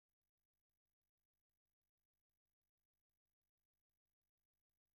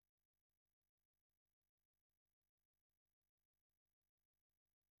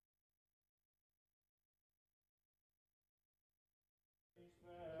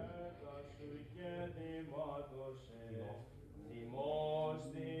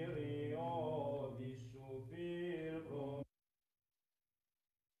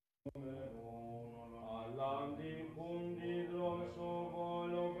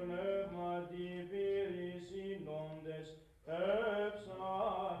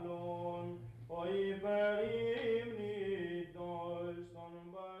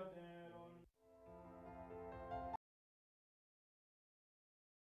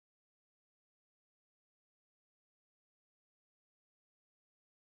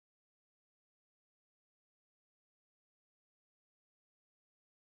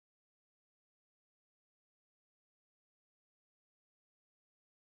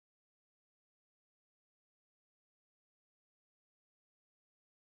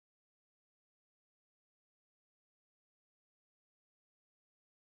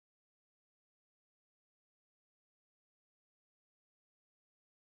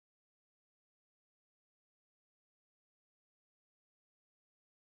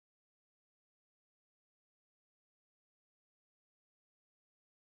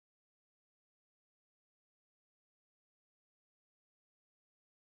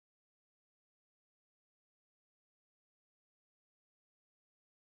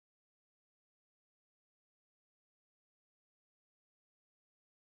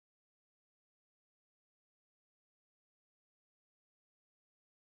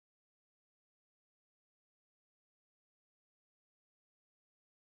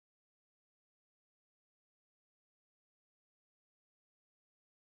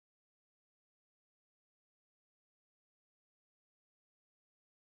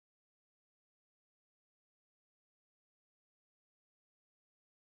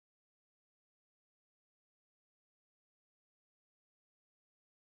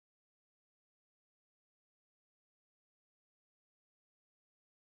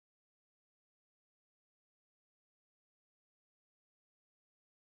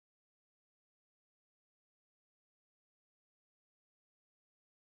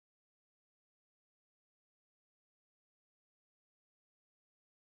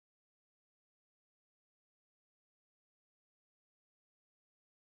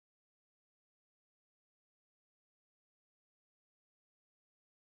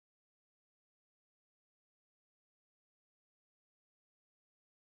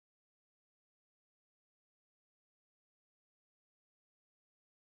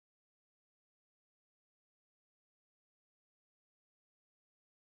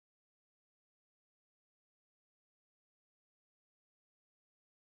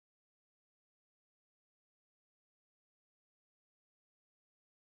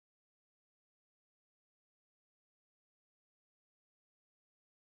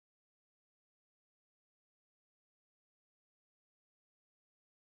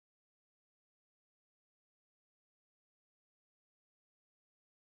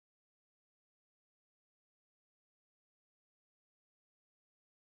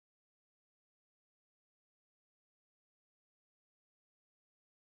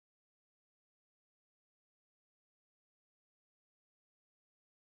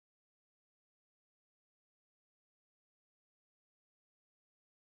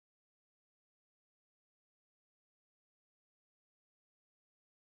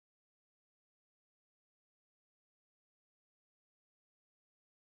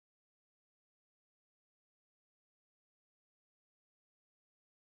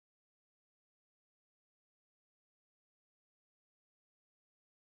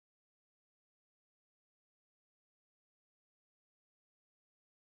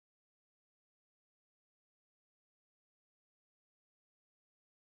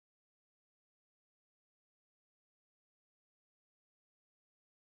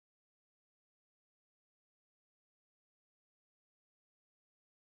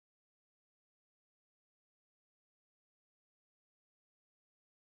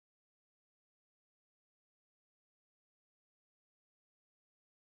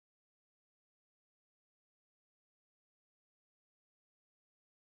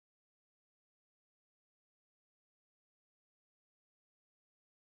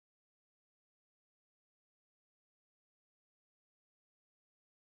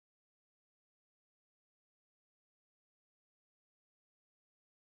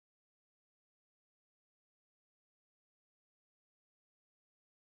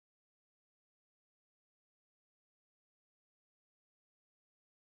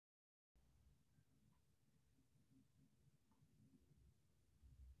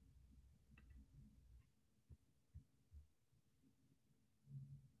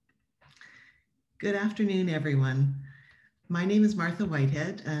Good afternoon, everyone. My name is Martha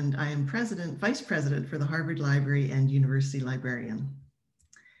Whitehead, and I am Vice President for the Harvard Library and University Librarian.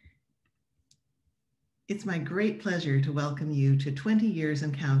 It's my great pleasure to welcome you to 20 Years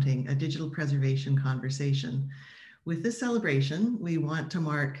and Counting, a Digital Preservation Conversation. With this celebration, we want to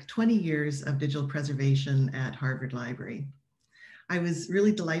mark 20 years of digital preservation at Harvard Library. I was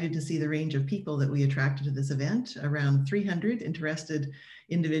really delighted to see the range of people that we attracted to this event, around 300 interested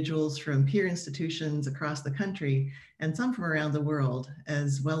individuals from peer institutions across the country and some from around the world,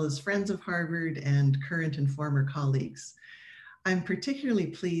 as well as friends of Harvard and current and former colleagues. I'm particularly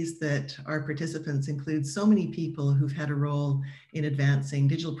pleased that our participants include so many people who've had a role in advancing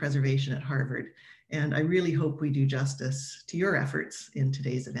digital preservation at Harvard, and I really hope we do justice to your efforts in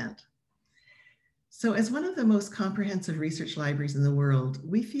today's event. So as one of the most comprehensive research libraries in the world,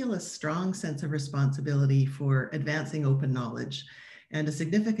 we feel a strong sense of responsibility for advancing open knowledge. And a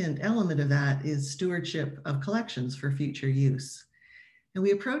significant element of that is stewardship of collections for future use. And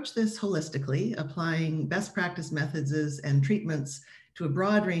we approach this holistically, applying best practice methods and treatments to a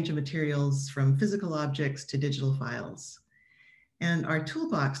broad range of materials from physical objects to digital files. And our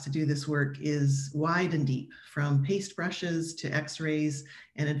toolbox to do this work is wide and deep, from paste brushes to X-rays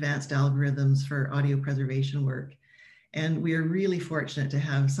and advanced algorithms for audio preservation work. And we are really fortunate to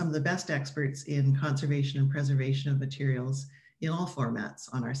have some of the best experts in conservation and preservation of materials in all formats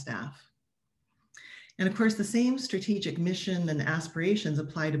on our staff. And of course, the same strategic mission and aspirations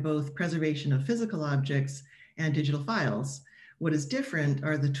apply to both preservation of physical objects and digital files. What is different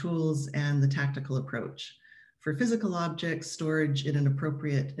are the tools and the tactical approach. For physical objects, storage in an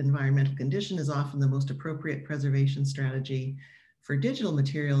appropriate environmental condition is often the most appropriate preservation strategy. For digital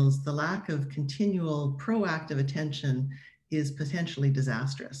materials, the lack of continual proactive attention is potentially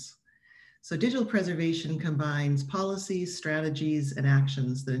disastrous. So digital preservation combines policies, strategies, and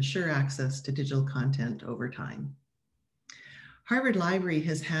actions that ensure access to digital content over time. Harvard Library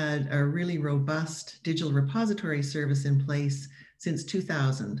has had a really robust digital repository service in place since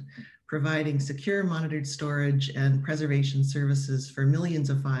 2000, providing secure monitored storage and preservation services for millions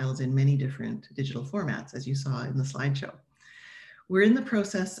of files in many different digital formats, as you saw in the slideshow. We're in the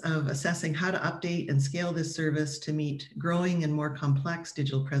process of assessing how to update and scale this service to meet growing and more complex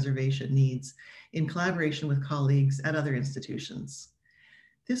digital preservation needs in collaboration with colleagues at other institutions.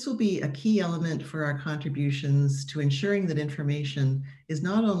 This will be a key element for our contributions to ensuring that information is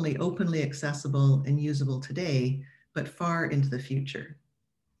not only openly accessible and usable today, but far into the future.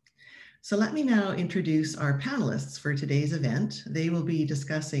 So let me now introduce our panelists for today's event. They will be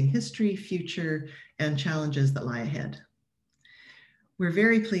discussing history, future, and challenges that lie ahead. We're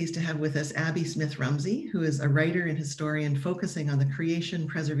very pleased to have with us Abby Smith Rumsey, who is a writer and historian focusing on the creation,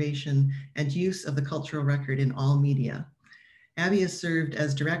 preservation, and use of the cultural record in all media. Abby has served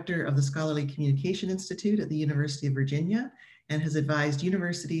as director of the Scholarly Communication Institute at the University of Virginia and has advised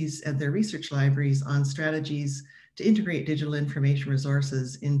universities and their research libraries on strategies to integrate digital information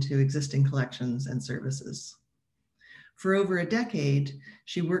resources into existing collections and services. For over a decade,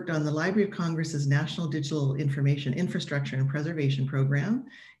 she worked on the Library of Congress's National Digital Information Infrastructure and Preservation Program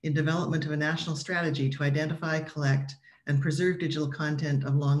in development of a national strategy to identify, collect, and preserve digital content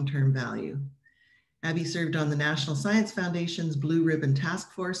of long-term value. Abby served on the National Science Foundation's Blue Ribbon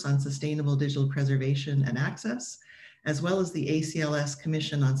Task Force on Sustainable Digital Preservation and Access, as well as the ACLS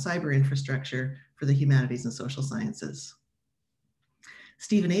Commission on Cyber Infrastructure for the Humanities and Social Sciences.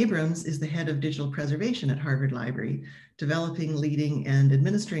 Stephen Abrams is the head of digital preservation at Harvard Library, developing, leading, and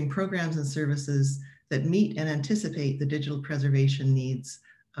administering programs and services that meet and anticipate the digital preservation needs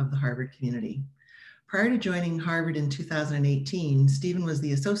of the Harvard community. Prior to joining Harvard in 2018, Stephen was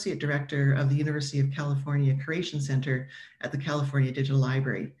the associate director of the University of California Curation Center at the California Digital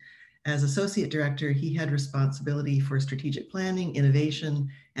Library. As associate director, he had responsibility for strategic planning,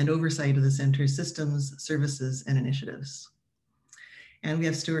 innovation, and oversight of the center's systems, services, and initiatives. And we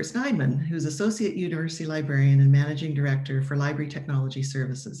have Stuart Sneidman, who's associate university librarian and managing director for library technology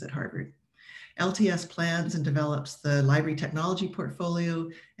services at Harvard. LTS plans and develops the library technology portfolio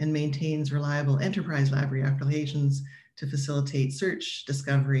and maintains reliable enterprise library applications to facilitate search,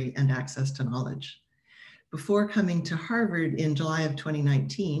 discovery, and access to knowledge. Before coming to Harvard in July of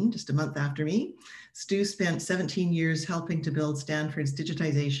 2019, just a month after me, Stu spent 17 years helping to build Stanford's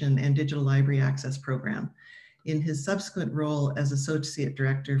digitization and digital library access program. In his subsequent role as Associate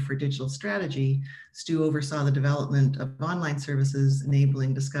Director for Digital Strategy, Stu oversaw the development of online services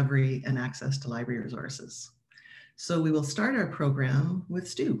enabling discovery and access to library resources. So we will start our program with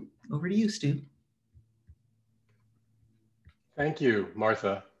Stu. Over to you, Stu. Thank you,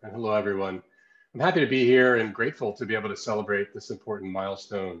 Martha, and hello, everyone. I'm happy to be here and grateful to be able to celebrate this important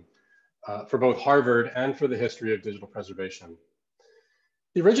milestone. for both Harvard and for the history of digital preservation.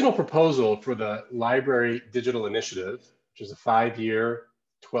 The original proposal for the Library Digital Initiative, which is a 5-year,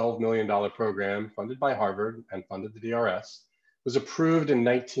 $12 million program funded by Harvard and funded the DRS, was approved in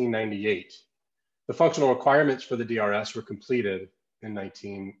 1998. The functional requirements for the DRS were completed in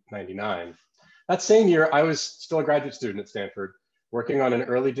 1999. That same year, I was still a graduate student at Stanford, working on an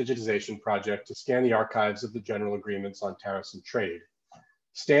early digitization project to scan the archives of the General Agreements on Tariffs and Trade.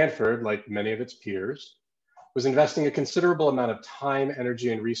 Stanford, like many of its peers, was investing a considerable amount of time,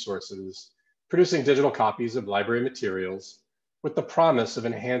 energy, and resources producing digital copies of library materials with the promise of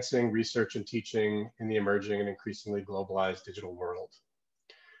enhancing research and teaching in the emerging and increasingly globalized digital world.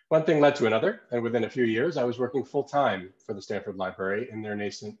 One thing led to another, and within a few years, I was working full-time for the Stanford Library in their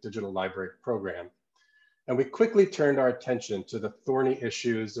nascent digital library program. And we quickly turned our attention to the thorny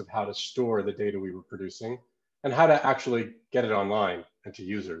issues of how to store the data we were producing and how to actually get it online and to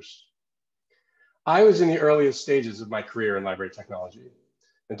users. I was in the earliest stages of my career in library technology,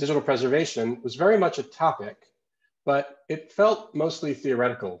 and digital preservation was very much a topic, but it felt mostly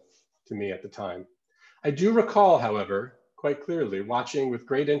theoretical to me at the time. I do recall, however, quite clearly watching with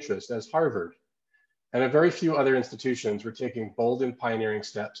great interest as Harvard and a very few other institutions were taking bold and pioneering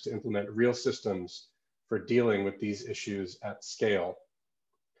steps to implement real systems for dealing with these issues at scale.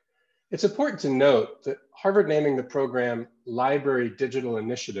 It's important to note that Harvard naming the program Library Digital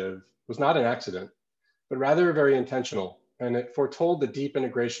Initiative was not an accident, but rather very intentional, and it foretold the deep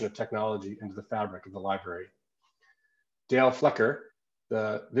integration of technology into the fabric of the library. Dale Flecker,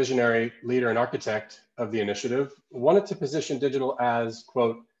 the visionary leader and architect of the initiative, wanted to position digital as,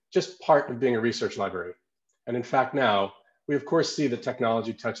 quote, just part of being a research library. And in fact, now, we of course see that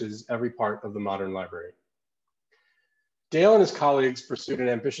technology touches every part of the modern library. Dale and his colleagues pursued an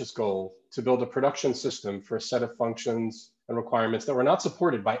ambitious goal to build a production system for a set of functions and requirements that were not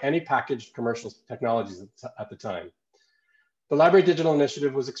supported by any packaged commercial technologies at the time. The Library Digital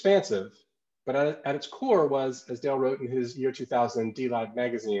Initiative was expansive, but at its core was, as Dale wrote in his year 2000 DLive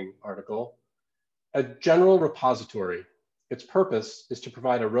magazine article, a general repository. Its purpose is to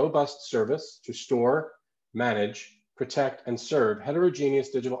provide a robust service to store, manage, protect, and serve heterogeneous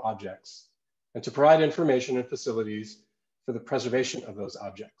digital objects, and to provide information and facilities for the preservation of those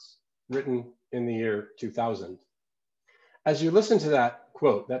objects, written in the year 2000. As you listen to that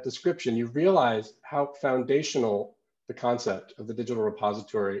quote, that description, you realize how foundational the concept of the digital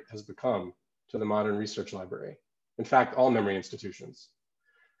repository has become to the modern research library. In fact, all memory institutions.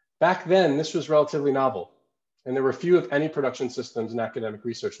 Back then, this was relatively novel, and there were few, if any, production systems in academic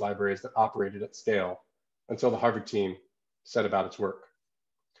research libraries that operated at scale until the Harvard team set about its work.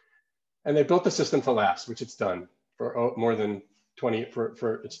 And they built the system to last, which it's done for more than 20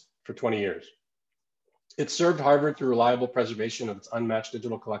 years. It served Harvard through reliable preservation of its unmatched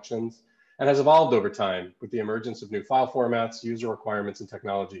digital collections and has evolved over time with the emergence of new file formats, user requirements, and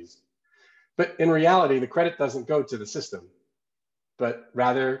technologies. But in reality, the credit doesn't go to the system, but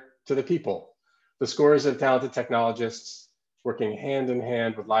rather to the people, the scores of talented technologists working hand in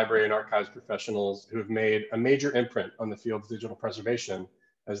hand with library and archives professionals who have made a major imprint on the field of digital preservation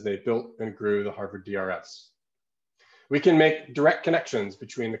as they built and grew the Harvard DRS. We can make direct connections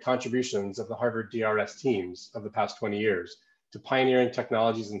between the contributions of the Harvard DRS teams of the past 20 years to pioneering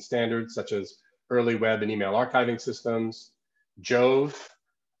technologies and standards such as early web and email archiving systems, Jove,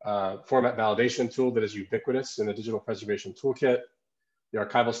 format validation tool that is ubiquitous in the digital preservation toolkit, the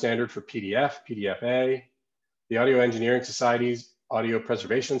archival standard for PDF, PDFA, the Audio Engineering Society's audio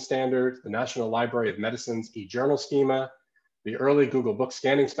preservation standard, the National Library of Medicine's e-journal schema, the early Google Book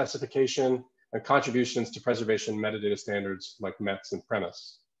scanning specification, and contributions to preservation metadata standards like METS and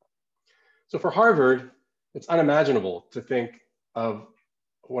PREMIS. So for Harvard, it's unimaginable to think of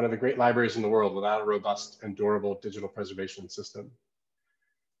one of the great libraries in the world without a robust and durable digital preservation system.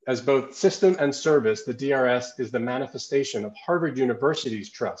 As both system and service, the DRS is the manifestation of Harvard University's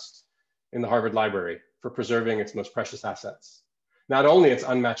trust in the Harvard Library for preserving its most precious assets. Not only its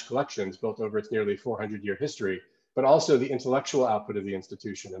unmatched collections built over its nearly 400-year history, but also the intellectual output of the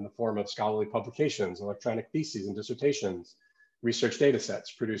institution in the form of scholarly publications, electronic theses and dissertations, research data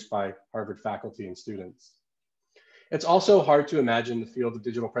sets produced by Harvard faculty and students. It's also hard to imagine the field of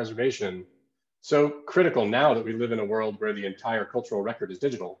digital preservation, so critical now that we live in a world where the entire cultural record is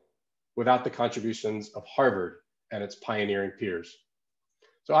digital, without the contributions of Harvard and its pioneering peers.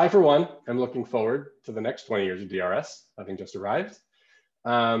 So I, for one, am looking forward to the next 20 years of DRS, having just arrived.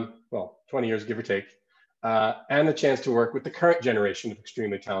 Well, 20 years, give or take. And the chance to work with the current generation of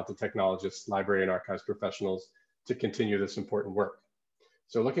extremely talented technologists, library and archives professionals to continue this important work.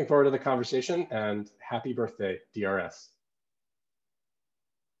 So looking forward to the conversation, and happy birthday, DRS.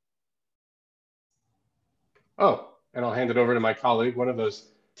 Oh, and I'll hand it over to my colleague, one of those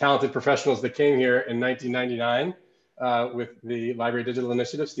talented professionals that came here in 1999 with the Library Digital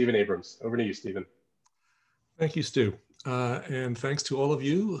Initiative, Stephen Abrams. Over to you, Stephen. Thank you, Stu. And thanks to all of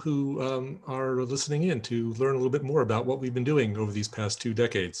you who are listening in to learn a little bit more about what we've been doing over these past 2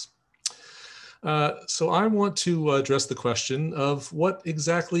 decades. So I want to address the question of what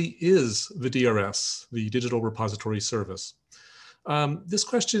exactly is the DRS, the Digital Repository Service. This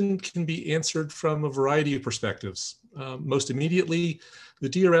question can be answered from a variety of perspectives. Most immediately, the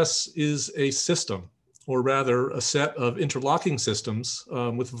DRS is a system, or rather a set of interlocking systems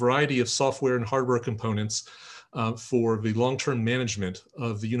with a variety of software and hardware components for the long-term management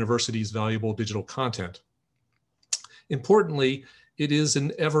of the university's valuable digital content. Importantly, it is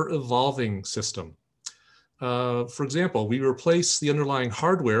an ever-evolving system. For example, we replace the underlying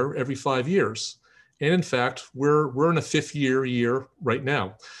hardware every 5 years. And in fact, we're in a 5th year right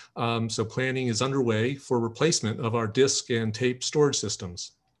now. So planning is underway for replacement of our disk and tape storage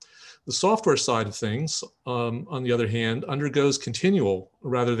systems. The software side of things, on the other hand, undergoes continual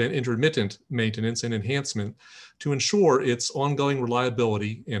rather than intermittent maintenance and enhancement to ensure its ongoing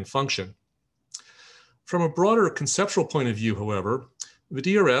reliability and function. From a broader conceptual point of view, however, the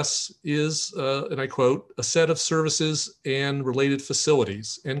DRS is, and I quote, a set of services and related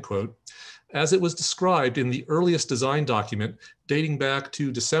facilities, end quote, as it was described in the earliest design document dating back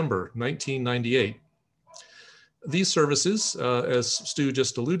to December 1998. These services, as Stu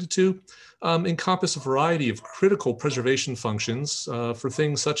just alluded to, encompass a variety of critical preservation functions for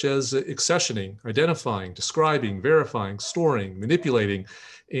things such as accessioning, identifying, describing, verifying, storing, manipulating,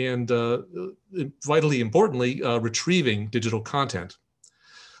 and vitally importantly, retrieving digital content.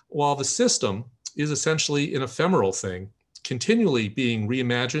 While the system is essentially an ephemeral thing, continually being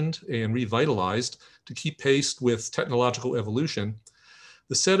reimagined and revitalized to keep pace with technological evolution,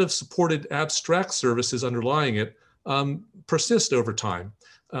 the set of supported abstract services underlying it persist over time,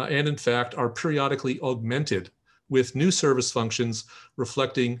 and in fact are periodically augmented with new service functions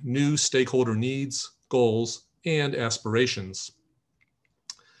reflecting new stakeholder needs, goals, and aspirations.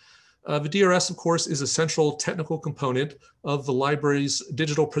 The DRS, of course, is a central technical component of the library's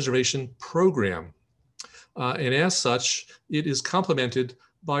digital preservation program. And as such, it is complemented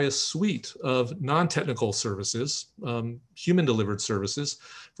by a suite of non-technical services, human-delivered services,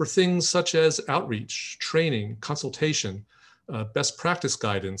 for things such as outreach, training, consultation, best practice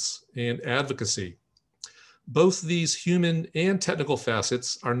guidance, and advocacy. Both these human and technical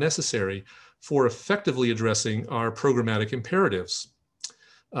facets are necessary for effectively addressing our programmatic imperatives.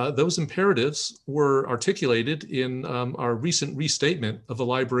 Those imperatives were articulated in our recent restatement of the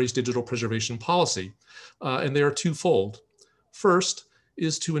library's digital preservation policy, and they are twofold. First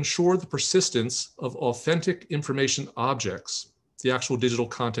is to ensure the persistence of authentic information objects, the actual digital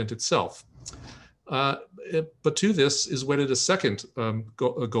content itself. But to this is wedded a second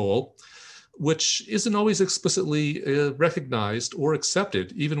goal, which isn't always explicitly recognized or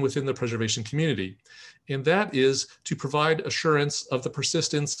accepted even within the preservation community. And that is to provide assurance of the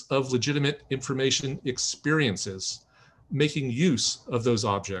persistence of legitimate information experiences, making use of those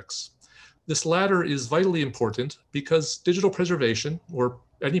objects. This latter is vitally important because digital preservation, or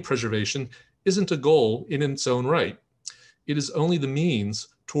any preservation, isn't a goal in its own right. It is only the means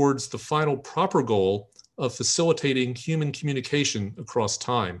towards the final proper goal of facilitating human communication across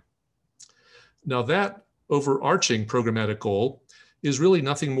time. Now that overarching programmatic goal is really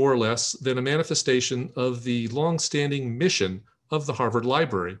nothing more or less than a manifestation of the long-standing mission of the Harvard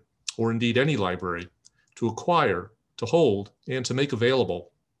Library, or indeed any library, to acquire, to hold, and to make available.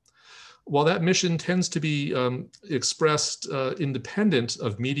 While that mission tends to be expressed independent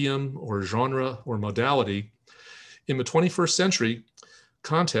of medium or genre or modality, in the 21st century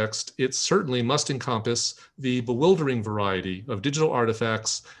context, it certainly must encompass the bewildering variety of digital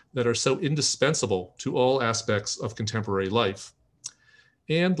artifacts that are so indispensable to all aspects of contemporary life.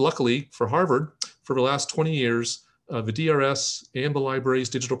 And luckily for Harvard, for the last 20 years, the DRS and the library's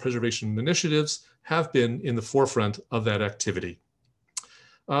digital preservation initiatives have been in the forefront of that activity.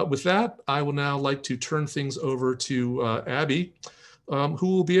 With that, I will now like to turn things over to Abby, who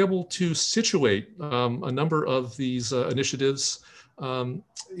will be able to situate a number of these initiatives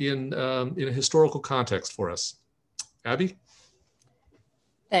in a historical context for us. Abby?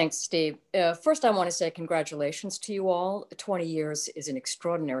 Thanks, Steve. First, I want to say congratulations to you all. 20 years is an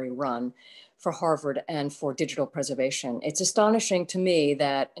extraordinary run for Harvard and for digital preservation. It's astonishing to me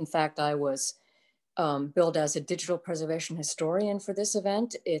that, in fact, I was billed as a digital preservation historian for this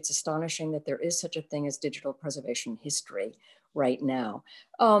event. It's astonishing that there is such a thing as digital preservation history right now.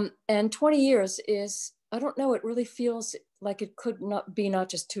 And 20 years is, I don't know, it really feels like it could not be not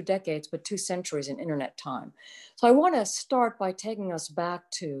just 2 decades, but 2 centuries in internet time. So I want to start by taking us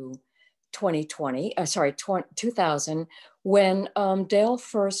back to 2000, when Dale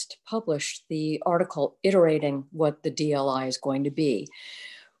first published the article iterating what the DLI is going to be.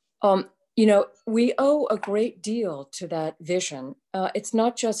 You know, we owe a great deal to that vision. It's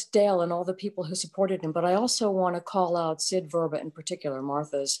not just Dale and all the people who supported him, but I also want to call out Sid Verba in particular,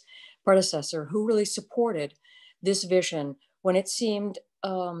 Martha's predecessor, who really supported this vision when it seemed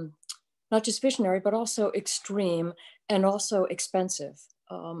not just visionary, but also extreme and also expensive.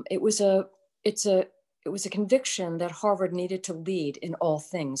 It was a conviction that Harvard needed to lead in all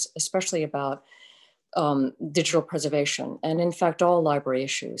things, especially about digital preservation, and in fact, all library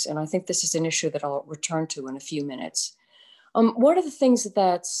issues. And I think this is an issue that I'll return to in a few minutes. One of the things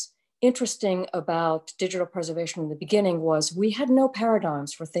that's interesting about digital preservation in the beginning was we had no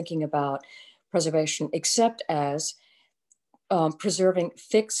paradigms for thinking about preservation except as preserving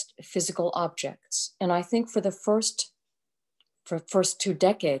fixed physical objects. And I think for the first 2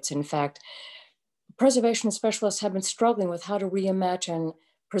 decades, in fact, preservation specialists have been struggling with how to reimagine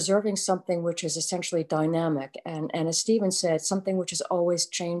preserving something which is essentially dynamic. And as Stephen said, something which is always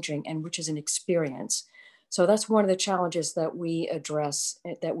changing and which is an experience. So that's one of the challenges that we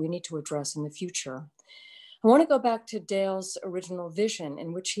need to address in the future. I want to go back to Dale's original vision,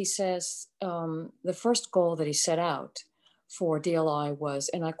 in which he says the first goal that he set out for DLI was,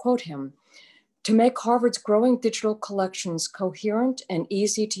 and I quote him, "To make Harvard's growing digital collections coherent and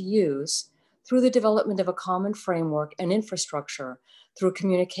easy to use through the development of a common framework and infrastructure, through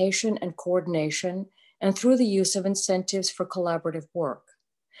communication and coordination, and through the use of incentives for collaborative work."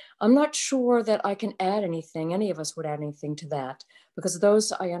 I'm not sure that I can add anything, any of us would add anything to that, because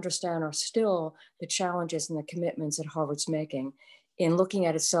those, I understand, are still the challenges and the commitments that Harvard's making in looking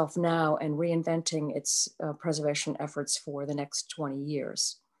at itself now and reinventing its preservation efforts for the next 20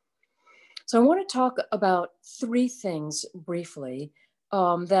 years. So I want to talk about 3 things briefly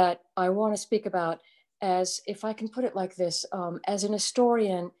that I want to speak about as, if I can put it like this, as an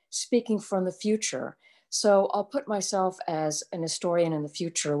historian speaking from the future. So I'll put myself as an historian in the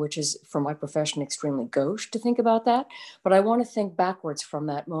future, which is, for my profession, extremely gauche to think about that. But I want to think backwards from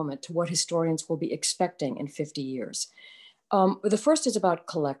that moment to what historians will be expecting in 50 years. The first is about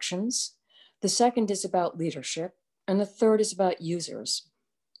collections. The second is about leadership. And the third is about users.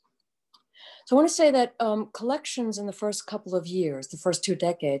 So I want to say that collections in the first couple of years, the first 2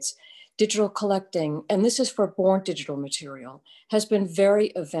 decades, digital collecting, and this is for born digital material, has been very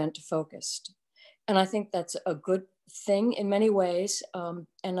event focused. And I think that's a good thing in many ways. And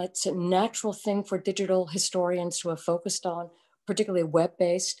it's a natural thing for digital historians to have focused on, particularly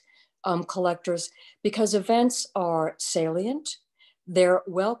web-based collectors, because events are salient. They're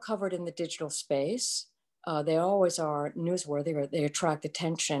well covered in the digital space. They always are newsworthy, or they attract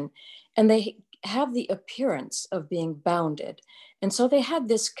attention, and they have the appearance of being bounded. And so they had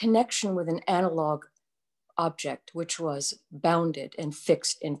this connection with an analog object, which was bounded and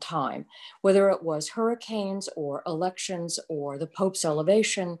fixed in time, whether it was hurricanes or elections or the Pope's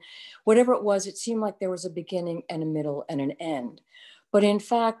elevation, whatever it was, it seemed like there was a beginning and a middle and an end. But in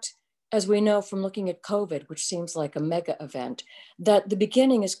fact, as we know from looking at COVID, which seems like a mega event, that the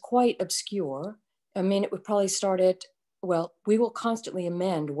beginning is quite obscure. I mean, it would probably started, well, we will constantly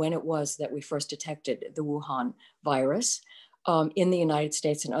amend when it was that we first detected the Wuhan virus in the United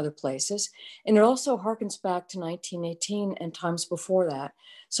States and other places. And it also harkens back to 1918 and times before that.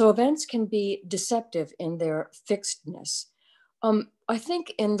 So events can be deceptive in their fixedness. I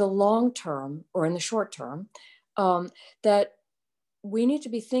think in the long term, or in the short term, that we need to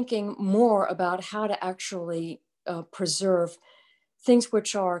be thinking more about how to actually preserve things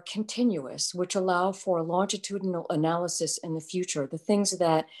which are continuous, which allow for longitudinal analysis in the future, the things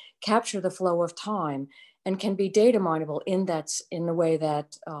that capture the flow of time and can be data mineable in the way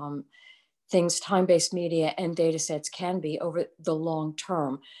that things, time-based media and data sets can be over the long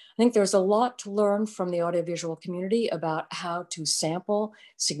term. I think there's a lot to learn from the audiovisual community about how to sample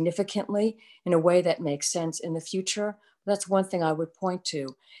significantly in a way that makes sense in the future. That's one thing I would point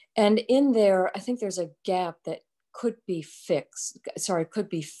to. And in there, I think there's a gap that could be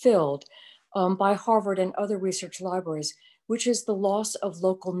filled by Harvard and other research libraries, which is the loss of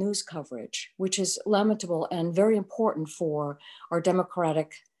local news coverage, which is lamentable and very important for our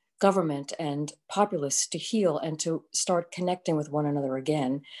democratic government and populists to heal and to start connecting with one another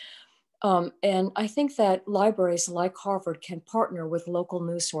again. And I think that libraries like Harvard can partner with local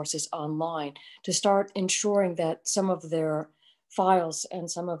news sources online to start ensuring that some of their files and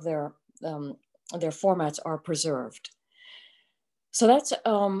some of their formats are preserved. So that's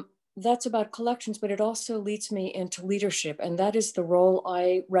that's about collections, but it also leads me into leadership. And that is the role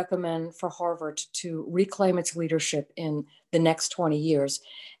I recommend for Harvard to reclaim its leadership in the next 20 years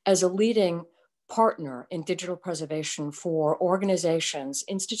as a leading partner in digital preservation for organizations,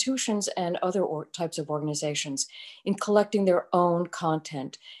 institutions, and other types of organizations in collecting their own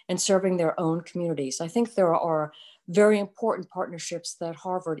content and serving their own communities. I think there are very important partnerships that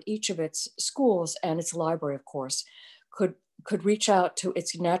Harvard, each of its schools and its library, of course, could reach out to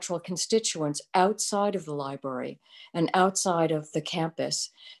its natural constituents outside of the library and outside of the campus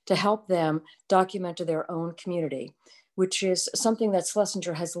to help them document to their own community, which is something that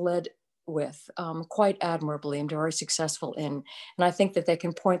Schlesinger has led with quite admirably and very successful in. And I think that they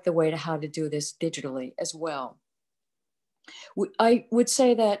can point the way to how to do this digitally as well. I would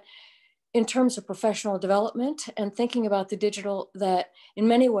say that in terms of professional development and thinking about the digital, that in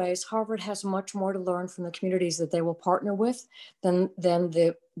many ways, Harvard has much more to learn from the communities that they will partner with than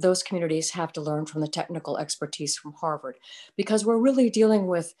those communities have to learn from the technical expertise from Harvard, because we're really dealing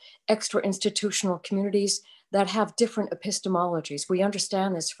with extra institutional communities that have different epistemologies. We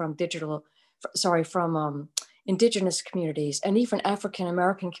understand this from indigenous communities and even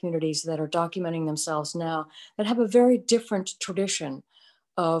African-American communities that are documenting themselves now that have a very different tradition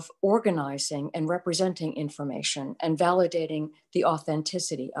of organizing and representing information and validating the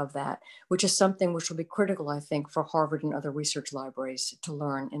authenticity of that, which is something which will be critical, I think, for Harvard and other research libraries to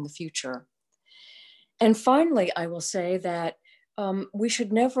learn in the future. And finally, I will say that we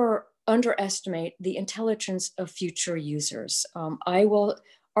should never underestimate the intelligence of future users. I will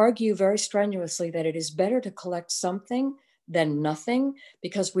argue very strenuously that it is better to collect something than nothing,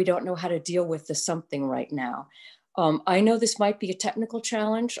 because we don't know how to deal with the something right now. I know this might be a technical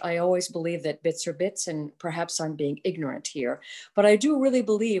challenge. I always believe that bits are bits, and perhaps I'm being ignorant here, but I do really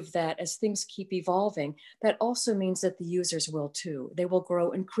believe that as things keep evolving, that also means that the users will too. They will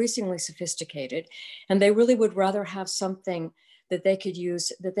grow increasingly sophisticated, and they really would rather have something that they could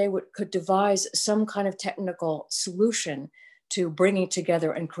use, that they could devise some kind of technical solution to bringing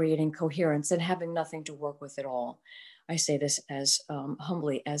together and creating coherence and having nothing to work with at all. I say this as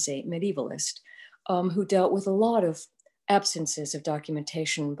humbly as a medievalist. Who dealt with a lot of absences of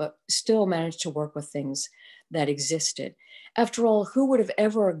documentation, but still managed to work with things that existed. After all, who would have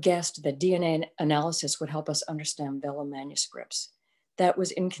ever guessed that DNA analysis would help us understand vellum manuscripts? That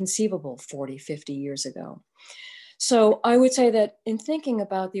was inconceivable 40, 50 years ago. So I would say that in thinking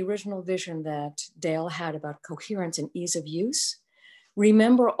about the original vision that Dale had about coherence and ease of use,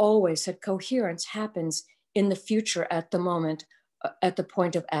 remember always that coherence happens in the future at the moment, at the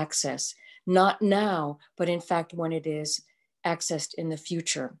point of access. Not now, but in fact, when it is accessed in the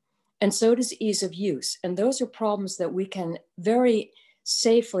future. And so does ease of use. And those are problems that we can very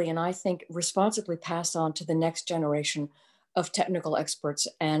safely, and I think responsibly, pass on to the next generation of technical experts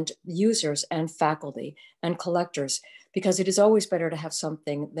and users and faculty and collectors, because it is always better to have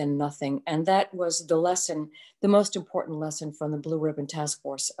something than nothing. And that was the lesson, the most important lesson from the Blue Ribbon Task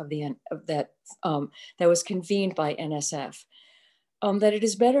Force that was convened by NSF. That it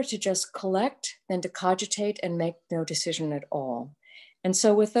is better to just collect than to cogitate and make no decision at all. And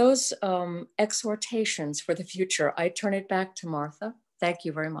so with those exhortations for the future, I turn it back to Martha. Thank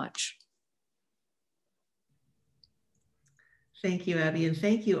you very much. Thank you, Abby, and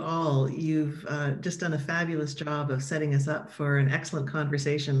thank you all. You've just done a fabulous job of setting us up for an excellent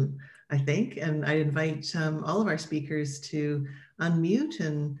conversation, I think. And I invite all of our speakers to unmute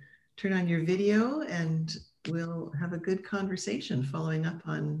and turn on your video, and we'll have a good conversation following up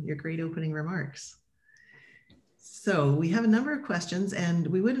on your great opening remarks. So we have a number of questions, and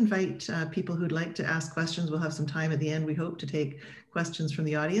we would invite people who'd like to ask questions. We'll have some time at the end, we hope, to take questions from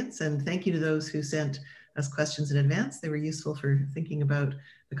the audience. And thank you to those who sent us questions in advance. They were useful for thinking about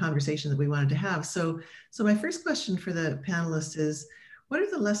the conversation that we wanted to have. So my first question for the panelists is, what are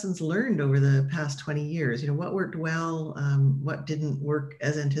the lessons learned over the past 20 years? What worked well, what didn't work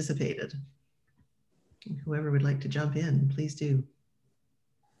as anticipated? Whoever would like to jump in, please do.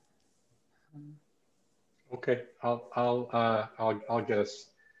 Okay, I'll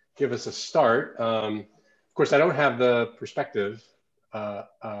give us a start. Of course, I don't have the perspective of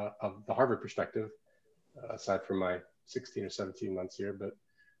the Harvard perspective, aside from my 16 or 17 months here. But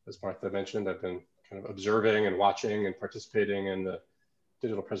as Martha mentioned, I've been kind of observing and watching and participating in the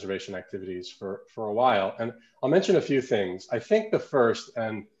digital preservation activities for a while. And I'll mention a few things. I think the first,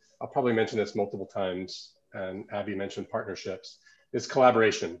 and I'll probably mention this multiple times, and Abby mentioned partnerships, is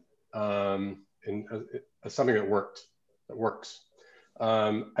collaboration, something that works.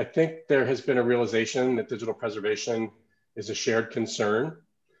 I think there has been a realization that digital preservation is a shared concern,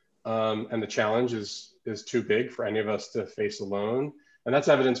 and the challenge is too big for any of us to face alone. And that's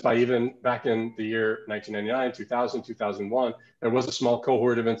evidenced by even back in the year 1999, 2000, 2001, there was a small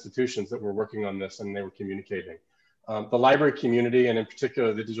cohort of institutions that were working on this and they were communicating. The library community, and in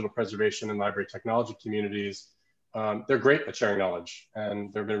particular the digital preservation and library technology communities, they're great at sharing knowledge.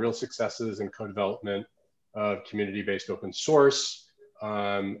 And there have been real successes in co-development of community-based open source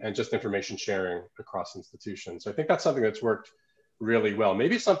and just information sharing across institutions. So I think that's something that's worked really well.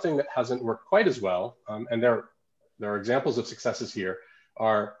 Maybe something that hasn't worked quite as well, and there are examples of successes here,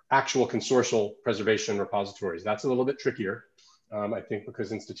 are actual consortial preservation repositories. That's a little bit trickier, I think,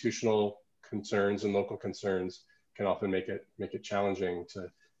 because institutional concerns and local concerns can often make it challenging to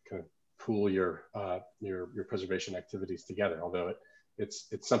kind of pool your preservation activities together. Although it's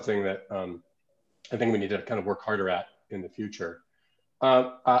something that I think we need to kind of work harder at in the future.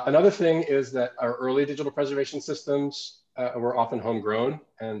 Another thing is that our early digital preservation systems were often homegrown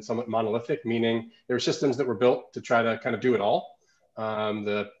and somewhat monolithic, meaning there were systems that were built to try to kind of do it all.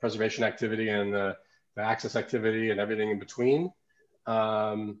 The preservation activity and the access activity and everything in between.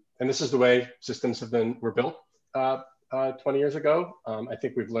 And this is the way systems were built 20 years ago. I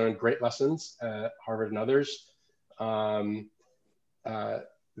think we've learned great lessons at Harvard and others that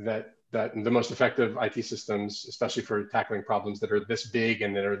the most effective IT systems, especially for tackling problems that are this big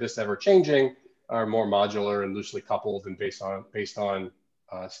and that are this ever changing, are more modular and loosely coupled and based on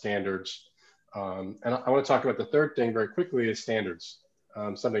standards. And I want to talk about the third thing very quickly is standards.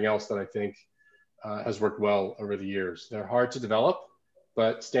 Something else that I think has worked well over the years. They're hard to develop,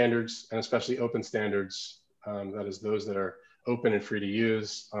 but standards, and especially open standards, that is those that are open and free to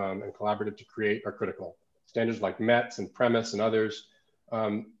use and collaborative to create, are critical. Standards like METS and Premise and others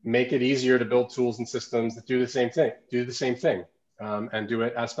make it easier to build tools and systems that do the same thing, and do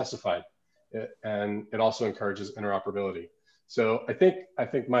it as specified. And it also encourages interoperability. So I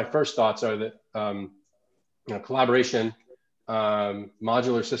think my first thoughts are that collaboration,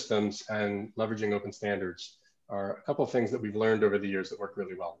 modular systems, and leveraging open standards are a couple of things that we've learned over the years that work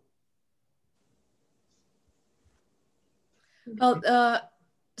really well. Well,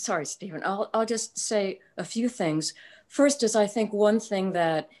 sorry, Stephen, I'll just say a few things. First is I think one thing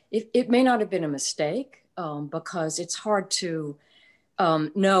that it may not have been a mistake because it's hard to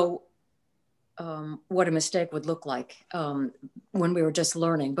know what a mistake would look like when we were just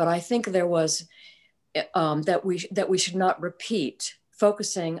learning. But I think there was that we should not repeat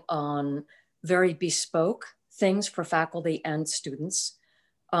focusing on very bespoke things for faculty and students.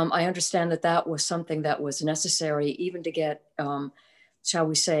 I understand that was something that was necessary even to get, shall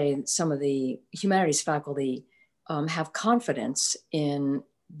we say, some of the humanities faculty have confidence in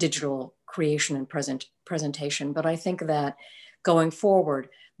digital creation and presentation. But I think that going forward,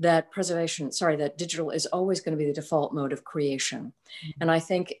 that digital is always going to be the default mode of creation. And I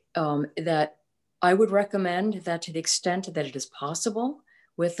think that I would recommend that to the extent that it is possible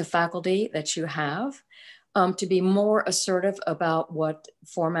with the faculty that you have, to be more assertive about what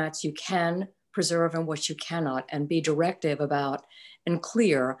formats you can preserve and what you cannot, and be directive about and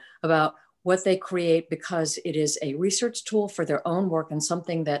clear about what they create, because it is a research tool for their own work and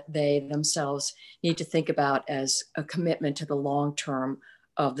something that they themselves need to think about as a commitment to the long term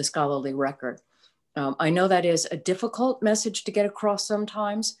of the scholarly record. I know that is a difficult message to get across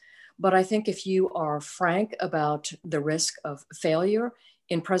sometimes, but I think if you are frank about the risk of failure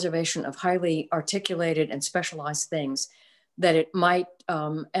in preservation of highly articulated and specialized things, that it might,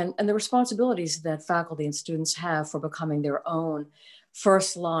 and the responsibilities that faculty and students have for becoming their own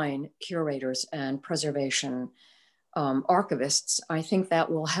first line curators and preservation archivists, I think that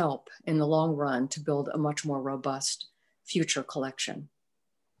will help in the long run to build a much more robust future collection.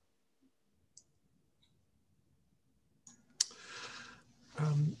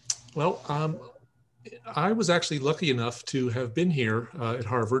 I was actually lucky enough to have been here at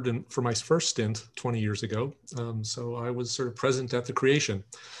Harvard and for my first stint 20 years ago. So I was sort of present at the creation.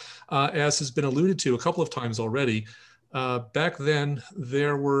 As has been alluded to a couple of times already, back then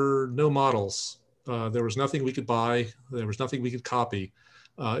there were no models. There was nothing we could buy. There was nothing we could copy.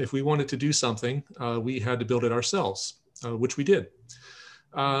 If we wanted to do something, we had to build it ourselves, which we did.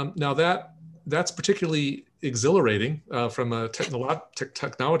 Now that's particularly exhilarating from a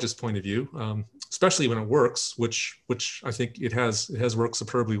technologist point of view, especially when it works, which I think it has worked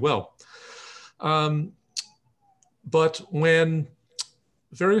superbly well. But when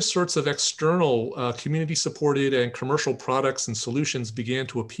various sorts of external community-supported and commercial products and solutions began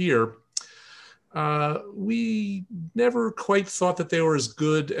to appear, we never quite thought that they were as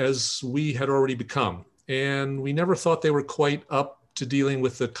good as we had already become. And we never thought they were quite up to dealing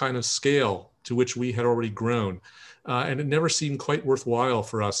with the kind of scale to which we had already grown. And it never seemed quite worthwhile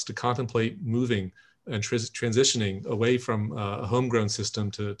for us to contemplate moving and transitioning away from a homegrown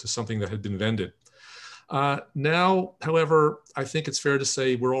system to something that had been vended. Now, however, I think it's fair to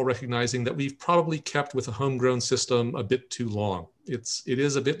say we're all recognizing that we've probably kept with a homegrown system a bit too long. It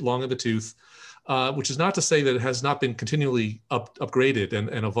is a bit long of a tooth, which is not to say that it has not been continually upgraded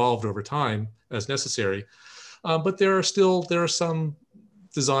and evolved over time as necessary. But there are some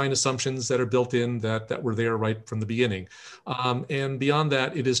design assumptions that are built in that were there right from the beginning. And beyond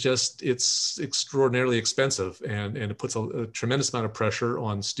that, it's extraordinarily expensive, and it puts a tremendous amount of pressure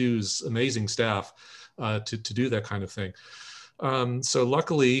on Stu's amazing staff to do that kind of thing. So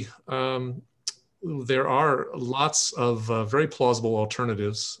luckily, there are lots of very plausible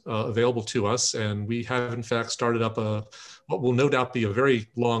alternatives available to us, and we have in fact started up what will no doubt be a very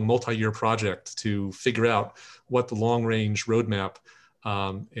long multi-year project to figure out what the long-range roadmap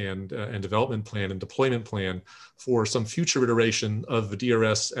and development plan and deployment plan for some future iteration of the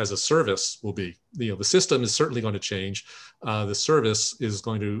DRS as a service will be. The system is certainly going to change. The service is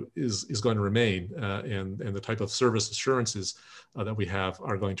going to remain, and the type of service assurances that we have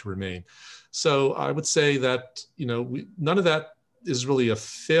are going to remain. So I would say that none of that is really a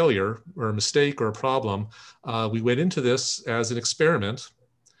failure or a mistake or a problem. We went into this as an experiment,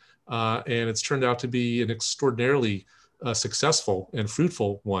 and it's turned out to be an extraordinarily successful and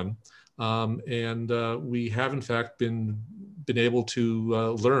fruitful one. We have in fact been able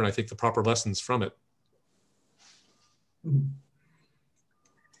to learn, I think, the proper lessons from it.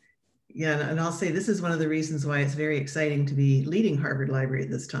 Yeah, and I'll say this is one of the reasons why it's very exciting to be leading Harvard Library at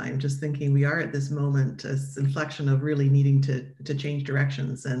this time, just thinking we are at this moment, this inflection of really needing to change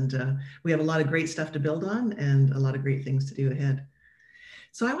directions. And we have a lot of great stuff to build on and a lot of great things to do ahead.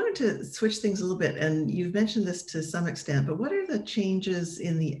 So I wanted to switch things a little bit, and you've mentioned this to some extent, but what are the changes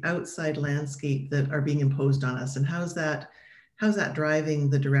in the outside landscape that are being imposed on us, and how's that driving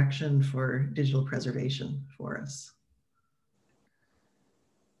the direction for digital preservation for us?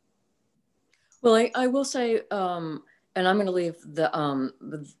 Well, I will say, and I'm going to leave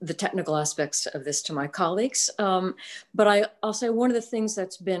the technical aspects of this to my colleagues, but I'll say one of the things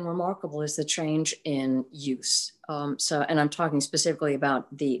that's been remarkable is the change in use. And I'm talking specifically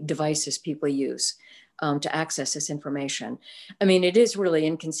about the devices people use to access this information. I mean, it is really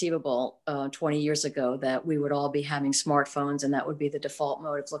inconceivable 20 years ago that we would all be having smartphones and that would be the default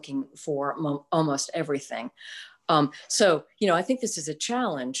mode of looking for almost everything. So, I think this is a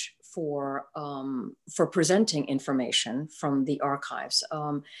challenge for presenting information from the archives,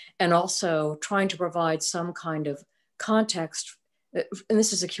 and also trying to provide some kind of context. And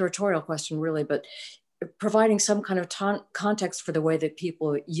this is a curatorial question, really, but providing some kind of context for the way that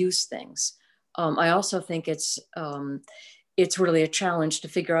people use things. I also think it's really a challenge to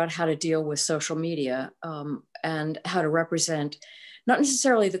figure out how to deal with social media and how to represent not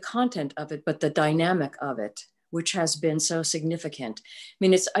necessarily the content of it, but the dynamic of it, which has been so significant. I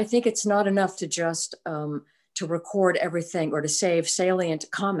mean, I think it's not enough to just to record everything or to save salient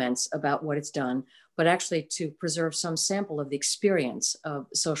comments about what it's done, but actually to preserve some sample of the experience of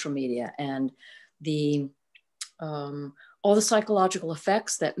social media and all the psychological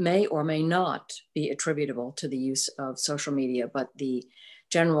effects that may or may not be attributable to the use of social media, but the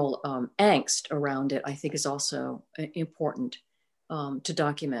general angst around it, I think, is also important to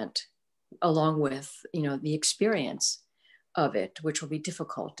document, along with the experience of it, which will be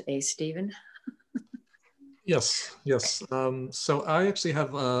difficult. Stephen? Yes. So I actually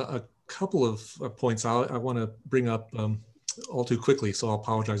have a couple of points I want to bring up all too quickly, so I'll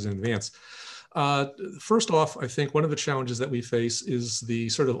apologize in advance. First off, I think one of the challenges that we face is the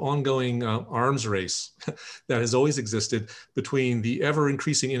sort of ongoing arms race that has always existed between the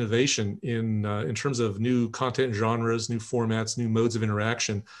ever-increasing innovation in terms of new content genres, new formats, new modes of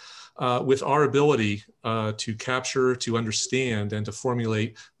interaction, with our ability to capture, to understand, and to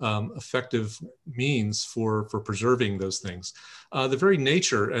formulate effective means for preserving those things. The very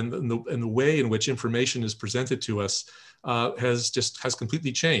nature and the way in which information is presented to us has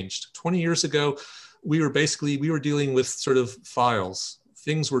completely changed. 20 years ago, we were dealing with sort of files.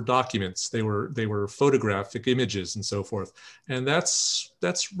 Things were documents. They were photographic images and so forth. And that's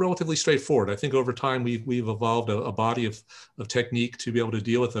relatively straightforward. I think over time we've evolved a body of technique to be able to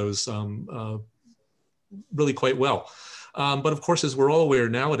deal with those really quite well. But of course, as we're all aware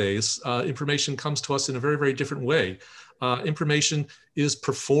nowadays, information comes to us in a very, very different way. Information is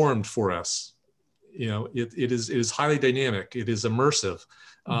performed for us. It is highly dynamic. It is immersive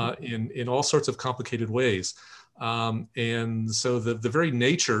in all sorts of complicated ways. And so the very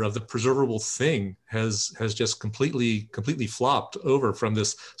nature of the preservable thing has just completely flopped over from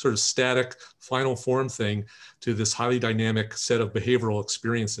this sort of static final form thing to this highly dynamic set of behavioral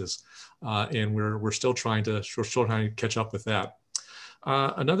experiences. And we're still trying to catch up with that.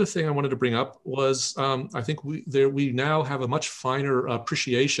 Another thing I wanted to bring up was I think we now have a much finer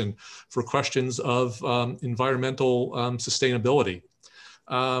appreciation for questions of environmental sustainability.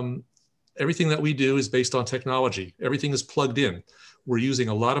 Everything that we do is based on technology. Everything is plugged in. We're using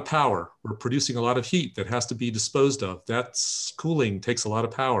a lot of power. We're producing a lot of heat that has to be disposed of. That's cooling takes a lot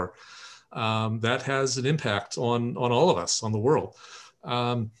of power. That has an impact on all of us, on the world.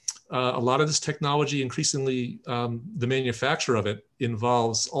 A lot of this technology, increasingly, the manufacture of it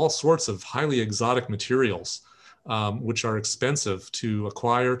involves all sorts of highly exotic materials, which are expensive to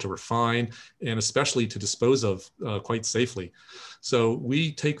acquire, to refine, and especially to dispose of quite safely. So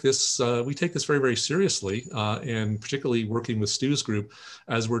we take this very, very seriously, and particularly working with Stu's group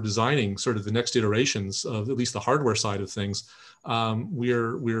as we're designing sort of the next iterations of at least the hardware side of things.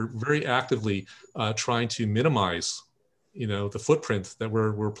 We're very actively trying to minimize, the footprint that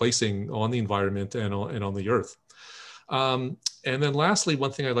we're placing on the environment and on the earth. And then lastly,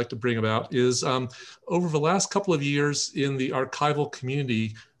 one thing I'd like to bring about is over the last couple of years in the archival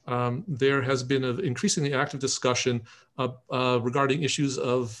community, there has been an increasingly active discussion regarding issues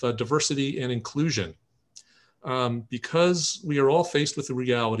of diversity and inclusion. Because we are all faced with the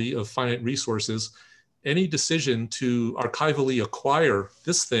reality of finite resources, any decision to archivally acquire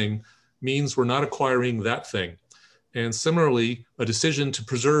this thing means we're not acquiring that thing. And similarly, a decision to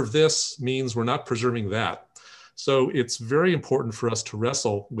preserve this means we're not preserving that. So it's very important for us to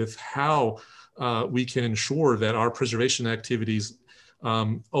wrestle with how we can ensure that our preservation activities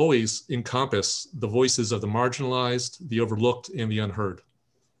always encompass the voices of the marginalized, the overlooked, and the unheard.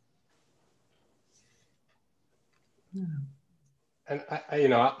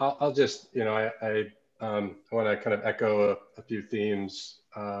 And I'll just, I want to kind of echo a few themes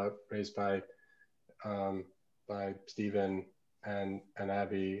raised by Stephen and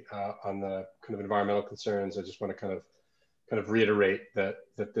Abby on the kind of environmental concerns. I just want to kind of reiterate that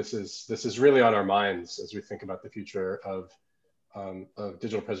this is really on our minds as we think about the future of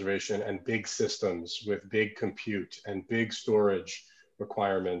digital preservation and big systems with big compute and big storage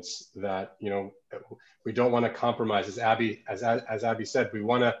requirements that we don't want to compromise. As Abby said, we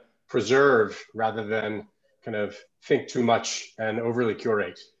want to preserve rather than kind of think too much and overly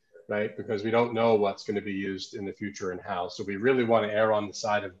curate, right? Because we don't know what's going to be used in the future and how. So we really want to err on the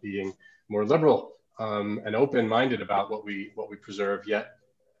side of being more liberal and open-minded about what we preserve. Yet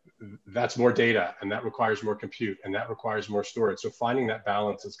that's more data, and that requires more compute, and that requires more storage. So finding that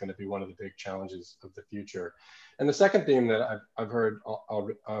balance is going to be one of the big challenges of the future. And the second theme that I've heard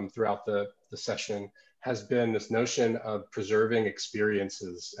throughout the session has been this notion of preserving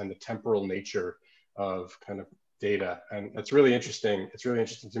experiences and the temporal nature of kind of data. And that's really interesting. It's really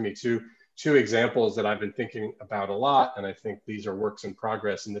interesting to me. Two examples that I've been thinking about a lot, and I think these are works in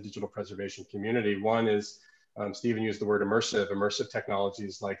progress in the digital preservation community. One is, Stephen used the word immersive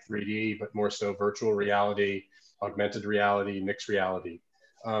technologies like 3D, but more so virtual reality, augmented reality, mixed reality.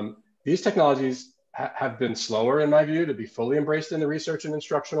 These technologies have been slower, in my view, to be fully embraced in the research and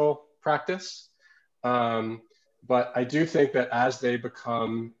instructional practice. But I do think that as they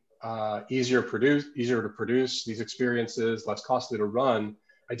become easier to produce these experiences, less costly to run,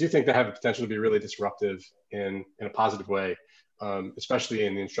 I do think they have the potential to be really disruptive in a positive way, especially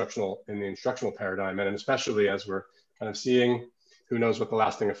in the instructional paradigm, and especially as we're kind of seeing, who knows what the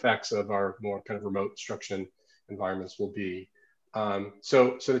lasting effects of our more kind of remote instruction environments will be.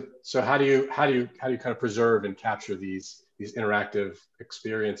 So how do you kind of preserve and capture these interactive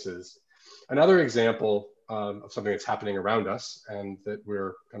experiences? Another example of something that's happening around us and that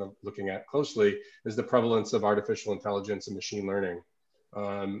we're kind of looking at closely is the prevalence of artificial intelligence and machine learning,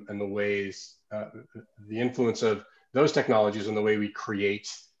 and the ways, the influence of those technologies in the way we create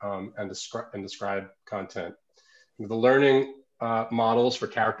and describe content. The learning models for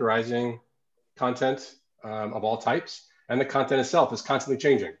characterizing content of all types, and the content itself is constantly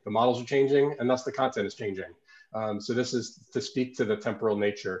changing. The models are changing, and thus the content is changing. So this is to speak to the temporal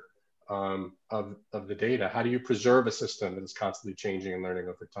nature of the data. How do you preserve a system that is constantly changing and learning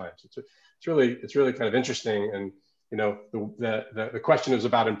over time? So it's really kind of interesting. And the question is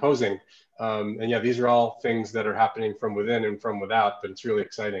about imposing. And yeah, these are all things that are happening from within and from without, but it's really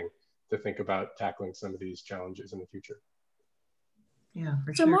exciting to think about tackling some of these challenges in the future. Yeah,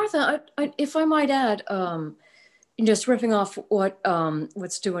 for so sure. Martha, if I might add, Just riffing off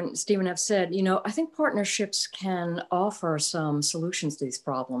what Stu and Stephen have said, I think partnerships can offer some solutions to these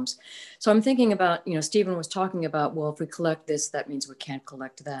problems. So I'm thinking about, Stephen was talking about, well, if we collect this, that means we can't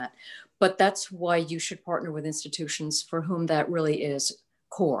collect that. But that's why you should partner with institutions for whom that really is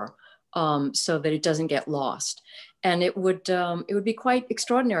core, so that it doesn't get lost. And it would be quite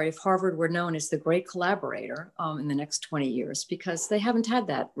extraordinary if Harvard were known as the great collaborator in the next 20 years, because they haven't had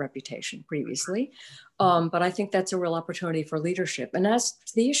that reputation previously. But I think that's a real opportunity for leadership. And as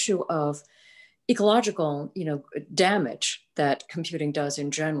to the issue of ecological, damage that computing does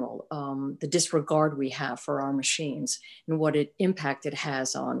in general, the disregard we have for our machines and what impact it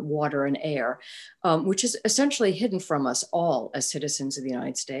has on water and air, which is essentially hidden from us all as citizens of the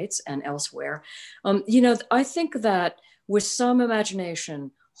United States and elsewhere. I think that with some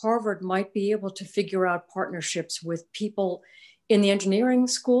imagination, Harvard might be able to figure out partnerships with people in the engineering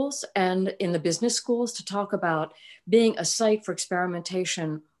schools and in the business schools to talk about being a site for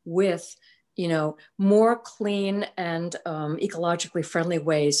experimentation with more clean and ecologically friendly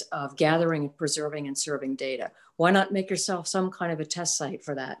ways of gathering and preserving and serving data. Why not make yourself some kind of a test site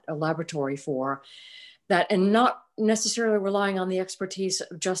for that, a laboratory for that, and not necessarily relying on the expertise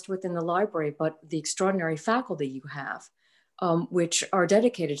just within the library, but the extraordinary faculty you have, which are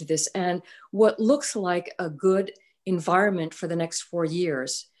dedicated to this, and what looks like a good environment for the next 4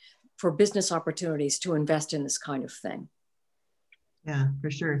 years for business opportunities to invest in this kind of thing. Yeah, for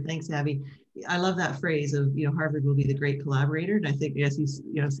sure. Thanks, Abby. I love that phrase of, Harvard will be the great collaborator. And I think, yes,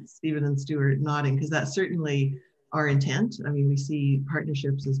 Stephen and Stu are nodding, because that's certainly our intent. I mean, we see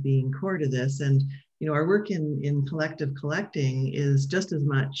partnerships as being core to this. And, our work in collective collecting is just as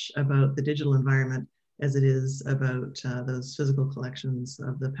much about the digital environment as it is about those physical collections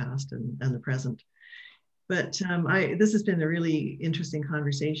of the past and the present. But this has been a really interesting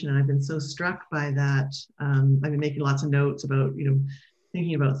conversation, and I've been so struck by that. I've been making lots of notes about,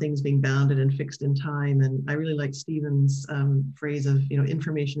 thinking about things being bounded and fixed in time. And I really like Stephen's phrase of,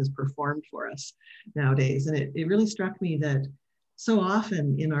 information is performed for us nowadays. And it really struck me that so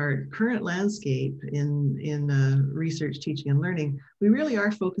often in our current landscape in research, teaching, and learning, we really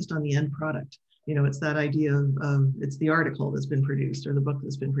are focused on the end product. It's that idea of it's the article that's been produced or the book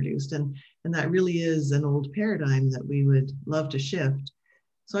that's been produced. And that really is an old paradigm that we would love to shift.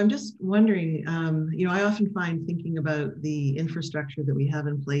 So I'm just wondering, I often find thinking about the infrastructure that we have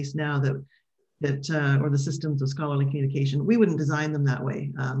in place now or the systems of scholarly communication, we wouldn't design them that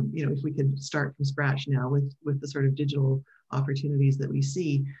way. If we could start from scratch now with the sort of digital opportunities that we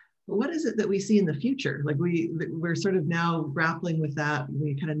see. But what is it that we see in the future? Like we're sort of now grappling with that.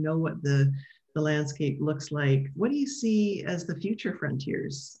 We kind of know what the landscape looks like. What do you see as the future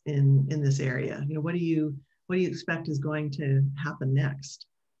frontiers in this area? What do you expect is going to happen next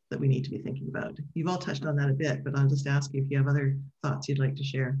that we need to be thinking about? You've all touched on that a bit, but I'll just ask you if you have other thoughts you'd like to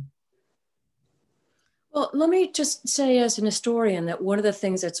share. Well, let me just say as an historian that one of the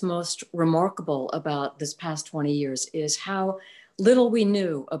things that's most remarkable about this past 20 years is how little we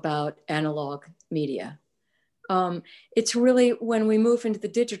knew about analog media. It's really when we move into the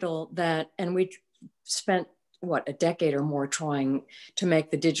digital and we spent, a decade or more trying to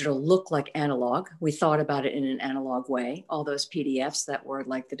make the digital look like analog. We thought about it in an analog way, all those PDFs that were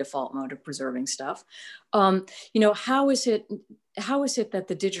like the default mode of preserving stuff. How is it that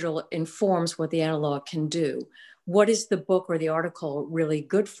the digital informs what the analog can do? What is the book or the article really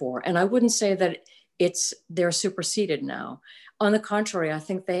good for? And I wouldn't say that they're superseded now. On the contrary, I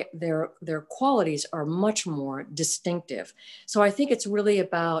think their qualities are much more distinctive. So I think it's really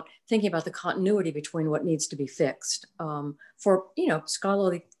about thinking about the continuity between what needs to be fixed for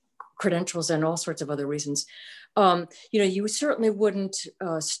scholarly credentials and all sorts of other reasons. You certainly wouldn't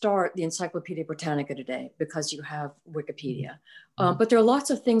start the Encyclopedia Britannica today because you have Wikipedia. But there are lots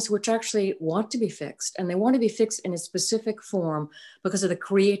of things which actually want to be fixed, and they want to be fixed in a specific form because of the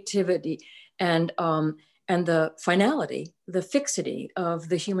creativity and the finality, the fixity of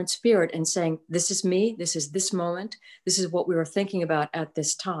the human spirit, and saying, this is me, this is this moment, this is what we were thinking about at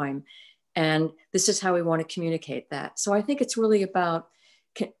this time, and this is how we want to communicate that. So I think it's really about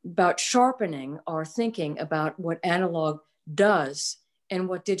sharpening our thinking about what analog does and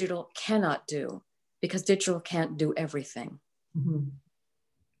what digital cannot do, because digital can't do everything. Mm-hmm.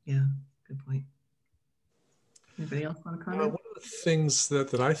 Yeah, good point. Anybody else want to comment? One of the things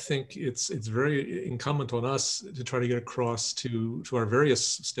that I think it's very incumbent on us to try to get across to our various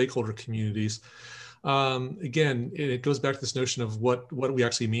stakeholder communities. Again, it goes back to this notion of what we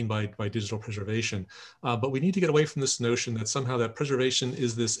actually mean by digital preservation. But we need to get away from this notion that somehow that preservation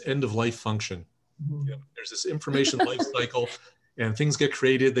is this end of life function. Mm-hmm. There's this information life cycle, and things get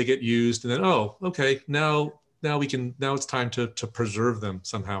created, they get used, and then, oh, okay, now now it's time to preserve them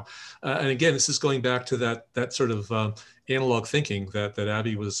somehow. And again, this is going back to that sort of analog thinking that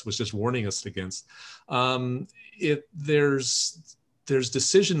Abby was just warning us against. There's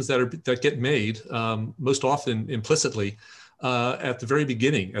decisions that get made most often implicitly at the very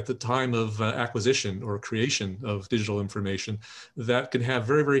beginning, at the time of acquisition or creation of digital information, that can have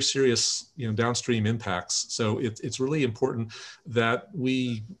very, very serious, downstream impacts. So it's really important that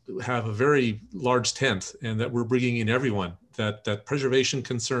we have a very large tent and that we're bringing in everyone. That preservation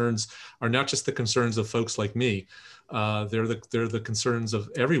concerns are not just the concerns of folks like me. They're the concerns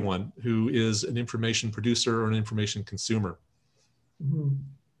of everyone who is an information producer or an information consumer. Mm-hmm.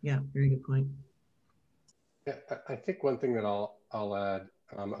 Yeah, very good point. Yeah, I think one thing that I'll add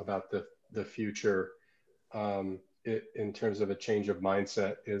about the future in terms of a change of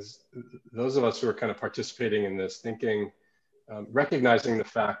mindset is those of us who are kind of participating in this thinking, recognizing the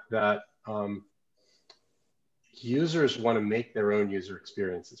fact that users want to make their own user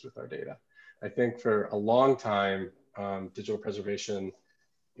experiences with our data. I think for a long time, digital preservation,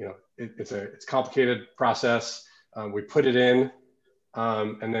 it's a complicated process. We put it in,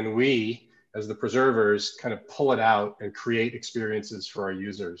 and then we, as the preservers, kind of pull it out and create experiences for our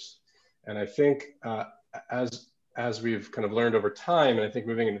users. And I think as we've kind of learned over time, and I think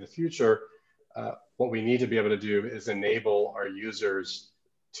moving into the future, what we need to be able to do is enable our users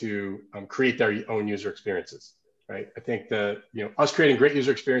to create their own user experiences, right? I think that us creating great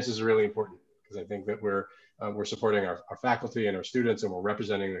user experiences is really important, because I think that we're supporting our faculty and our students, and we're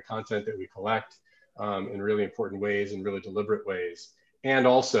representing the content that we collect in really important ways and really deliberate ways. And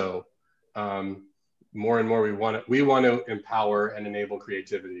also, more and more, we want to empower and enable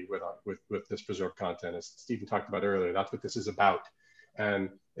creativity with this preserved content. As Stephen talked about earlier, that's what this is about. And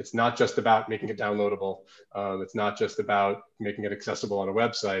it's not just about making it downloadable. It's not just about making it accessible on a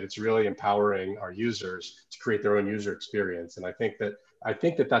website. It's really empowering our users to create their own user experience. And I think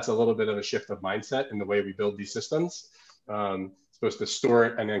that that's a little bit of a shift of mindset in the way we build these systems. Supposed to store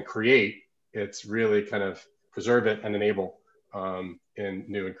it and then create. It's really kind of preserve it and enable in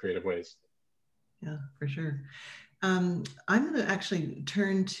new and creative ways. Yeah, for sure. I'm going to actually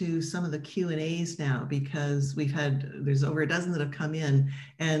turn to some of the Q&As now, because there's over a dozen that have come in,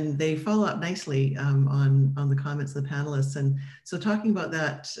 and they follow up nicely on the comments of the panelists. And so talking about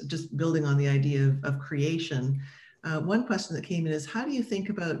that, just building on the idea of creation, one question that came in is, how do you think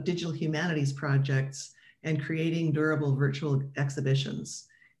about digital humanities projects and creating durable virtual exhibitions?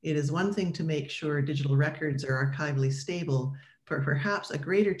 It is one thing to make sure digital records are archivally stable, but perhaps a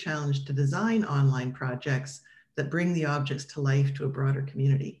greater challenge to design online projects that bring the objects to life to a broader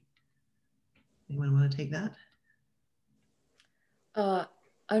community. Anyone want to take that?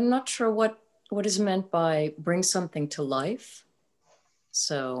 I'm not sure what is meant by bring something to life.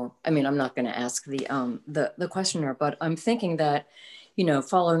 So, I mean, I'm not going to ask the questioner, but I'm thinking that,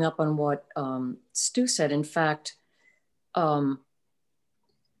 following up on what Stu said, in fact,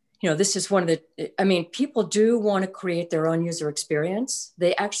 this is one of people do want to create their own user experience.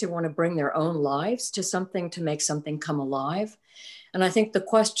 They actually want to bring their own lives to something to make something come alive. And I think the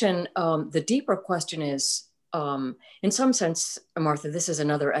question, the deeper question is, in some sense, Martha, this is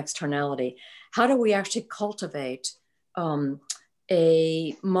another externality. How do we actually cultivate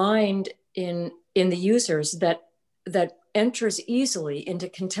a mind in the users that enters easily into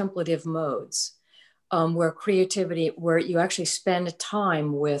contemplative modes? Where creativity, where you actually spend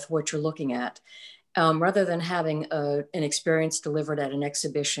time with what you're looking at, rather than having an experience delivered at an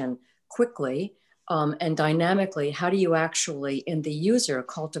exhibition quickly and dynamically. How do you actually, in the user,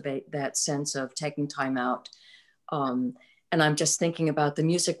 cultivate that sense of taking time out? And I'm just thinking about the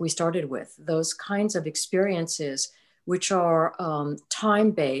music we started with, those kinds of experiences which are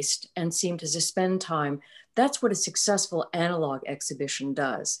time-based and seem to suspend time. That's what a successful analog exhibition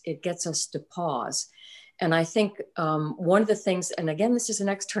does. It gets us to pause. And I think one of the things, and again, this is an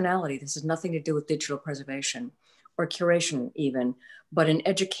externality, this has nothing to do with digital preservation or curation even, but an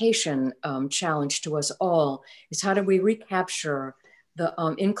education challenge to us all is, how do we recapture the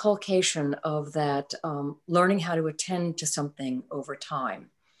inculcation of that learning how to attend to something over time?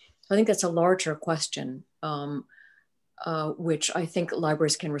 So I think that's a larger question, which I think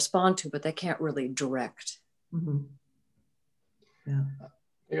libraries can respond to, but they can't really direct. Mm-hmm. Yeah.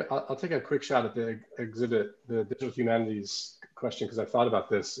 I'll take a quick shot at the exhibit, the digital humanities question, because I've thought about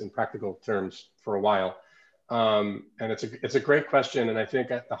this in practical terms for a while. And it's a great question. And I think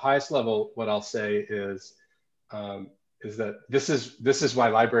at the highest level, what I'll say is that this is why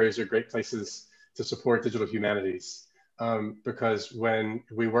libraries are great places to support digital humanities. Because when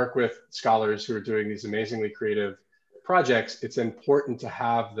we work with scholars who are doing these amazingly creative projects, it's important to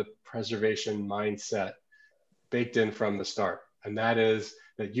have the preservation mindset baked in from the start. And that is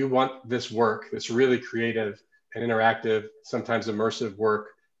that you want this work, this really creative and interactive, sometimes immersive work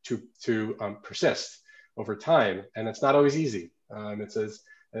to persist over time. And it's not always easy. It's as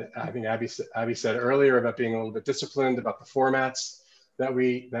I think Abby said earlier about being a little bit disciplined about the formats that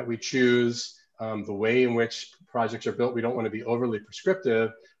we choose, the way in which projects are built. We don't want to be overly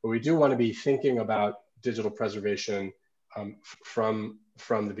prescriptive, but we do want to be thinking about digital preservation from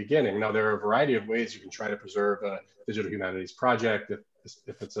the beginning. Now, there are a variety of ways you can try to preserve a digital humanities project.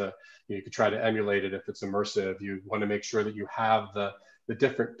 If it's you could try to emulate it if it's immersive. You want to make sure that you have the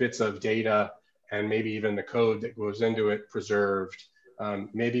different bits of data and maybe even the code that goes into it preserved.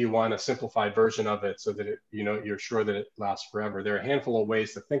 Maybe you want a simplified version of it so that you're sure that it lasts forever. There are a handful of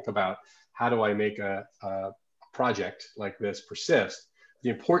ways to think about how do I make a project like this persist. The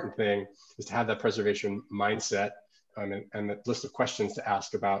important thing is to have that preservation mindset and the list of questions to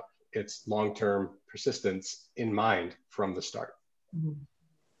ask about its long-term persistence in mind from the start. Mm-hmm.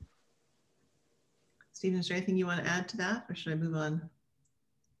 Stephen, is there anything you want to add to that, or should I move on?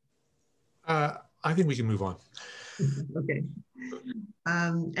 I think we can move on. Okay.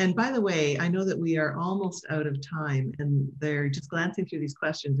 And by the way, I know that we are almost out of time, and they're just glancing through these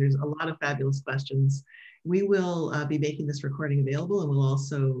questions. There's a lot of fabulous questions. We will be making this recording available, and we'll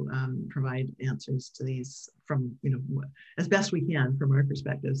also provide answers to these from, as best we can from our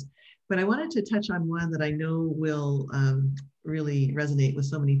perspectives. But I wanted to touch on one that I know will really resonate with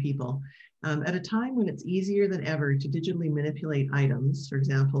so many people. At a time when it's easier than ever to digitally manipulate items, for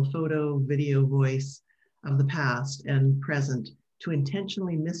example, photo, video, voice of the past and present, to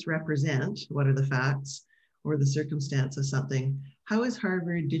intentionally misrepresent what are the facts or the circumstance of something, how is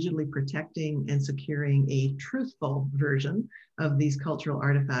Harvard digitally protecting and securing a truthful version of these cultural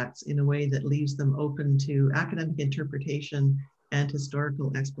artifacts in a way that leaves them open to academic interpretation and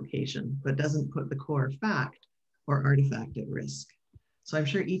historical explication, but doesn't put the core fact or artifact at risk? So I'm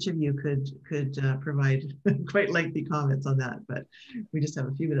sure each of you could provide quite lengthy comments on that, but we just have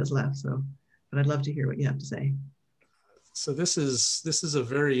a few minutes left. So, but I'd love to hear what you have to say. So this is a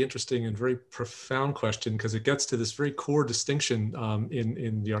very interesting and very profound question, because it gets to this very core distinction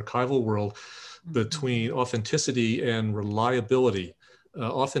in the archival world between authenticity and reliability.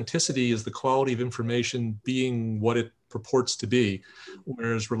 Authenticity is the quality of information being what it purports to be,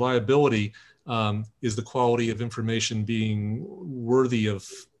 whereas reliability is the quality of information being worthy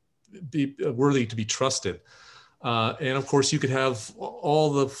to be trusted. And of course, you could have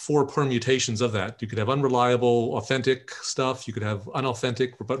all the four permutations of that. You could have unreliable, authentic stuff. You could have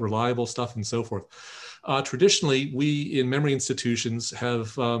unauthentic but reliable stuff, and so forth. Traditionally, we in memory institutions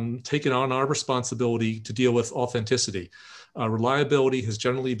have taken on our responsibility to deal with authenticity. Reliability has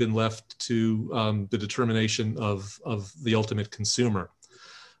generally been left to the determination of the ultimate consumer.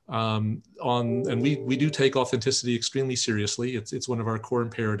 And we do take authenticity extremely seriously. It's one of our core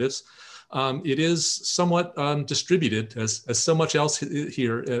imperatives. It is somewhat distributed, as so much else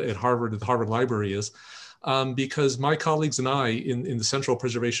here at Harvard, the Harvard Library is, because my colleagues and I in the Central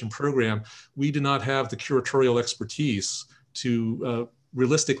Preservation Program, we do not have the curatorial expertise to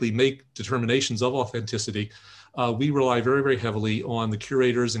realistically make determinations of authenticity. We rely very, very heavily on the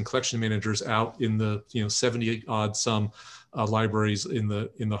curators and collection managers out in the 70 odd some libraries in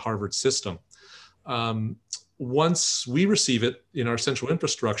the Harvard system. Once we receive it in our central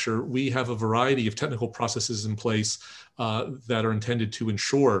infrastructure, we have a variety of technical processes in place that are intended to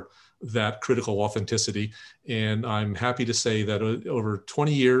ensure that critical authenticity. And I'm happy to say that over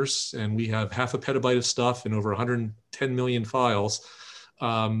 20 years, and we have 0.5 petabyte of stuff and over 110 million files,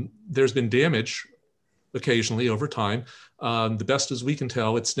 there's been damage occasionally over time. The best as we can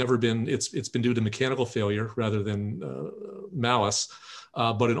tell, it's been due to mechanical failure rather than malice.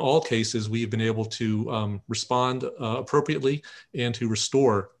 But in all cases, we've been able to respond appropriately and to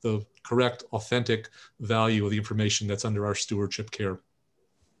restore the correct, authentic value of the information that's under our stewardship care.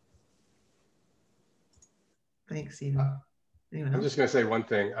 Thanks, Stephen. I'm just going to say one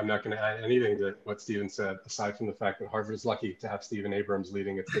thing. I'm not going to add anything to what Stephen said, aside from the fact that Harvard is lucky to have Stephen Abrams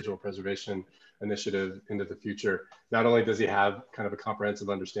leading its digital preservation initiative into the future. Not only does he have kind of a comprehensive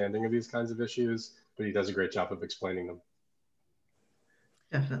understanding of these kinds of issues, but he does a great job of explaining them.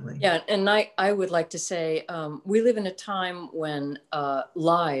 Definitely. Yeah, and I would like to say we live in a time when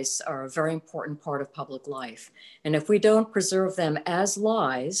lies are a very important part of public life. And if we don't preserve them as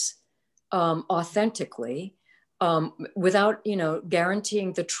lies authentically, without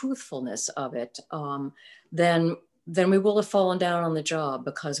guaranteeing the truthfulness of it, then we will have fallen down on the job,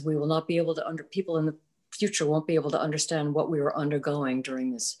 because we will not be able to people in the future won't be able to understand what we were undergoing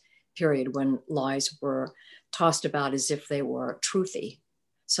during this period when lies were tossed about as if they were truthy.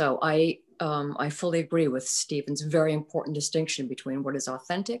 So I fully agree with Stephen's very important distinction between what is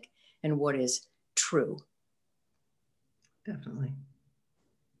authentic and what is true. Definitely.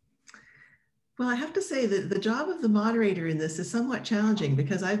 Well, I have to say that the job of the moderator in this is somewhat challenging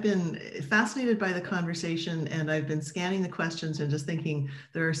because I've been fascinated by the conversation and I've been scanning the questions and just thinking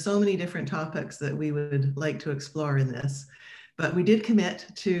there are so many different topics that we would like to explore in this. But we did commit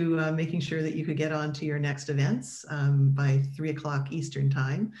to making sure that you could get on to your next events by 3 o'clock Eastern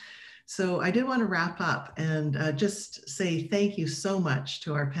time. So I did want to wrap up and just say thank you so much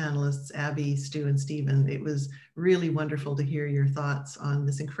to our panelists, Abby, Stu, and Stephen. It was really wonderful to hear your thoughts on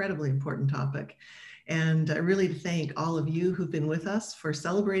this incredibly important topic. And really to thank all of you who've been with us for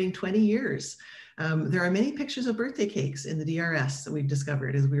celebrating 20 years. There are many pictures of birthday cakes in the DRS that we've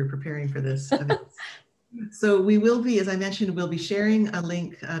discovered as we were preparing for this event. So we will be, as I mentioned, we'll be sharing a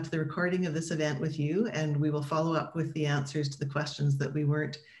link to the recording of this event with you, and we will follow up with the answers to the questions that we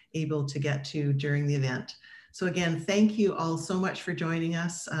weren't able to get to during the event. So again, thank you all so much for joining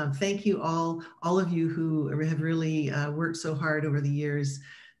us. Thank you all of you who have really worked so hard over the years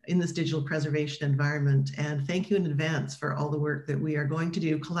in this digital preservation environment. And thank you in advance for all the work that we are going to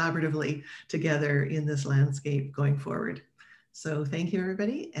do collaboratively together in this landscape going forward. So thank you,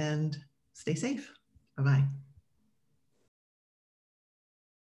 everybody, and stay safe. Bye-bye.